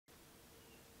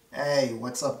Hey,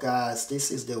 what's up guys?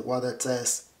 This is the water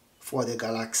test for the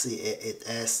Galaxy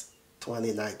A8s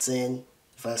 2019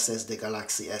 versus the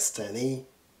Galaxy S10e.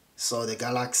 So the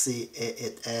Galaxy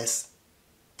A8s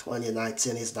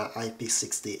 2019 is not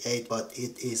IP68, but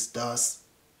it is dust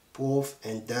proof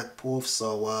and dirt proof.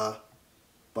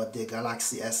 But the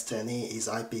Galaxy S10e is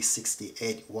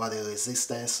IP68 water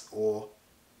resistance or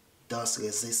dust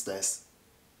resistance.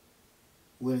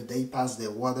 Will they pass the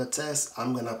water test?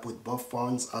 I'm gonna put both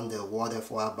phones under water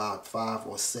for about 5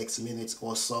 or 6 minutes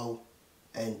or so,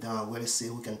 and we'll see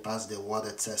who can pass the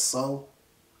water test. So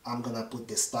I'm gonna put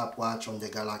the stopwatch on the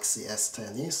Galaxy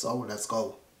S10e, so let's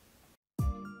go.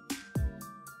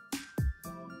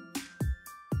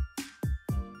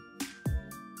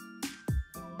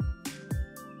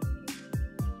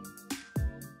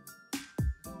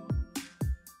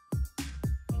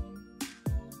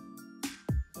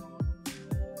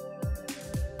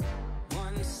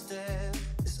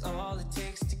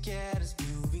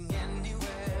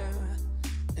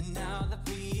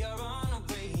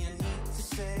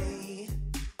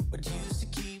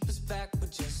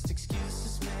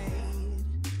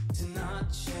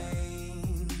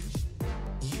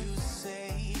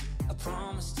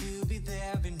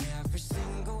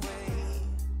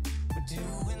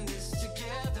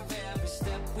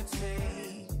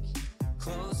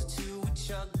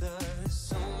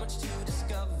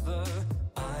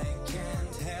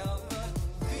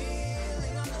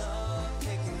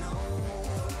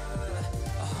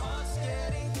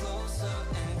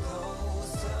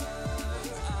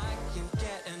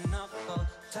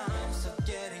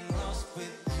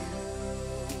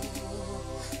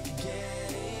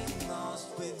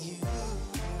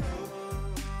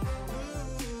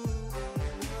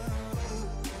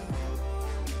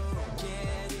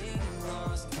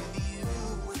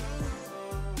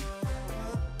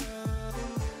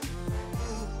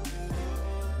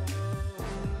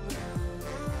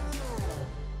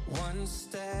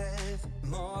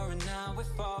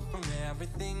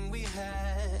 Everything we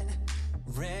had,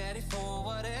 ready for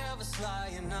whatever's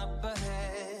lying up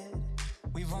ahead.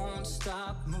 We won't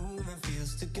stop moving,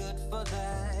 feels too good for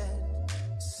that.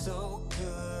 So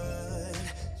good,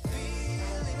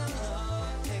 feeling our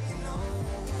love taking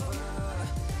over.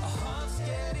 Our hearts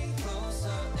getting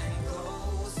closer and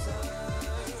closer.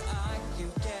 I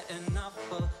can't get enough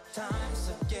of times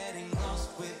of getting lost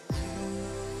with you.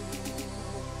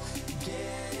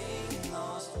 Getting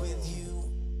lost with you.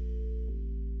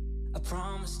 I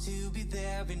promise to be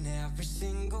there in every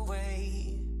single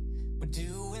way. We're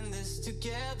doing this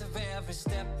together, every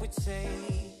step we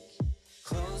take.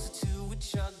 Closer to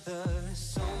each other,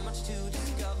 so much to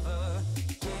discover.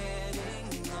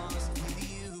 Getting lost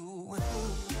with you.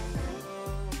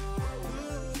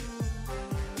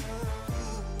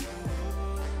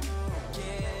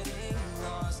 Getting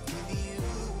lost with you.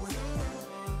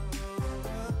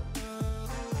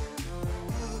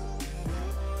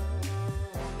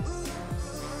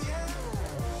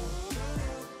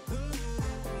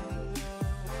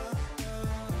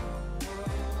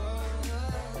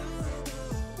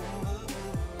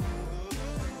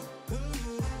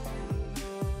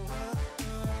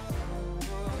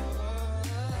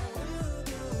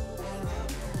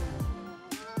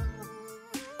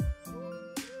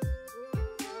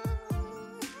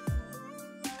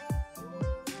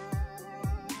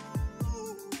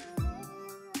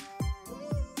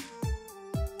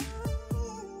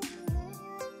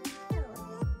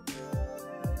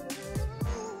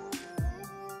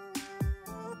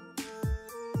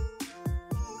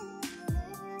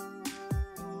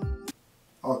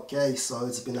 Okay, so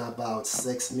it's been about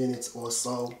 6 minutes or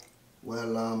so.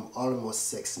 Well, almost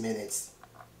 6 minutes.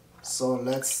 So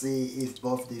let's see if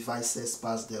both devices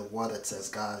pass the water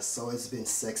test, guys. So it's been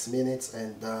 6 minutes,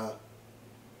 and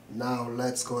now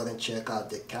let's go ahead and check out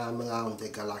the camera on the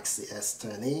Galaxy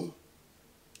S10e.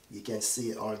 You can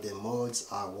see all the modes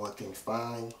are working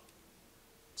fine.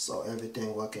 So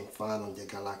everything working fine on the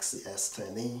Galaxy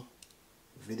S10e.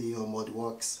 Video mode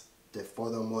works, the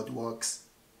photo mode works.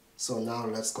 So now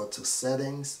let's go to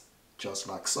settings, just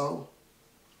like so.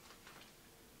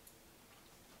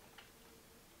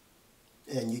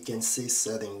 And you can see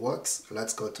setting works.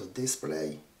 Let's go to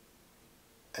display,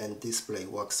 and display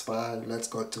works fine. Let's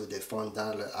go to the phone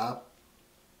dialer app.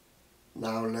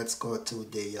 Now let's go to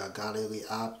the gallery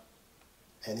app,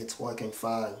 and it's working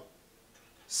fine.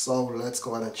 So let's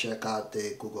go ahead and check out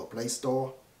the Google Play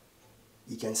Store.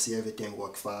 You can see everything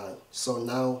work fine. So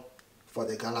now for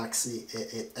the Galaxy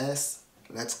A8s,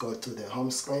 let's go to the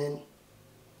home screen,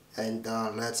 and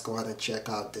let's go ahead and check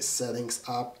out the settings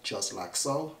app, just like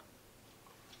so.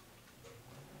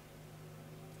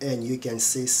 And you can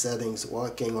see settings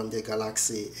working on the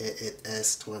Galaxy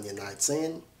A8s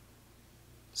 2019.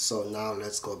 So now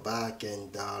let's go back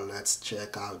and let's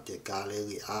check out the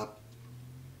Gallery app.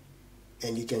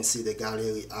 And you can see the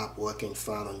Gallery app working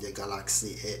fine on the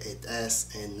Galaxy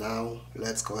A8s. And now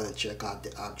let's go ahead and check out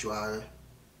the app drawer.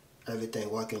 Everything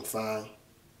working fine.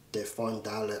 The phone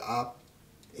dialer app,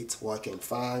 it's working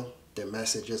fine. The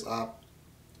messages app,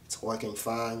 it's working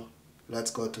fine. Let's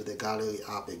go to the Gallery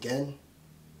app again.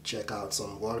 Check out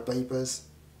some wallpapers.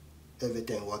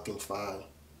 Everything working fine.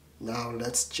 Now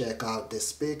let's check out the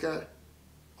speaker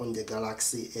on the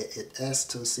Galaxy A8s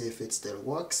to see if it still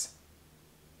works.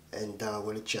 And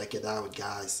we'll check it out,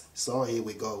 guys. So here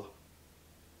we go.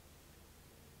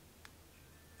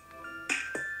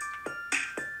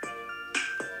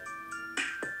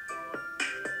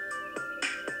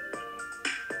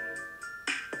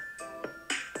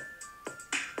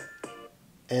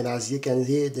 And as you can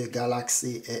hear, the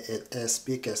Galaxy A8s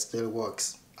speaker still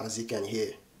works, as you can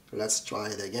hear. Let's try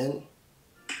it again.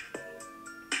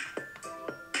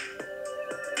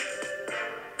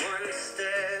 One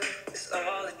step is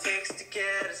all it takes to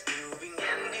get us moving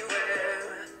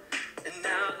anywhere. And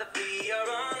now that we are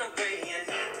on our way, I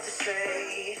need to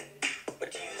say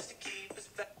what used to keep us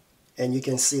back. And you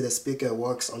can see the speaker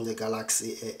works on the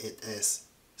Galaxy A8s.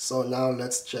 So now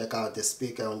let's check out the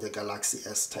speaker on the Galaxy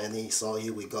S10e. So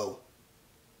here we go.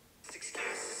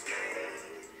 Excuses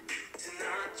made to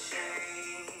not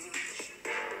change.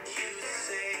 You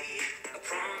say I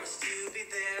promise to be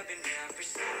there in every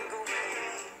single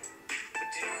way.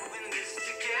 We're doing this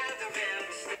together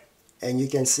every step. And you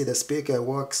can see the speaker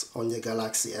works on the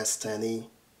Galaxy S10e.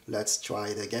 Let's try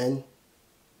it again.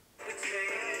 We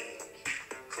take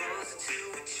closer to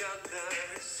each other.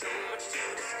 So much to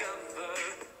discover.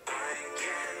 I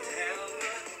can't help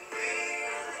but be.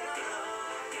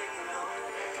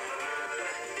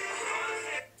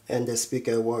 And the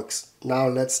speaker works. Now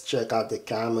let's check out the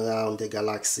camera on the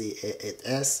Galaxy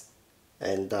A8s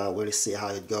and we'll see how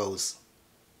it goes.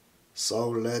 So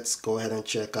let's go ahead and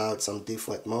check out some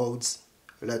different modes.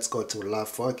 Let's go to live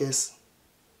focus.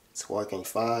 It's working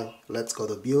fine. Let's go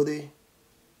to beauty.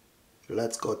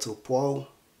 Let's go to pro.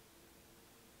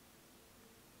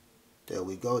 There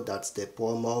we go. That's the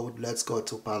pro mode. Let's go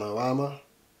to panorama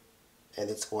and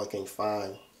it's working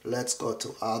fine. Let's go to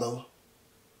auto.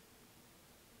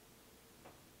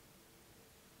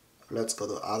 Let's go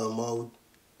to auto mode.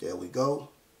 There we go.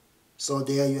 So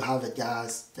there you have it,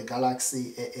 guys. The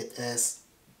Galaxy A8s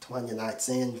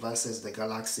 2019 versus the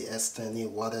Galaxy S10e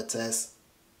Water Test.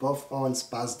 Both phones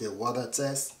passed the water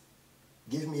test.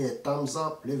 Give me a thumbs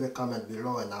up, leave a comment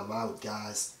below, and I'm out,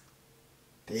 guys.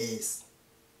 Peace.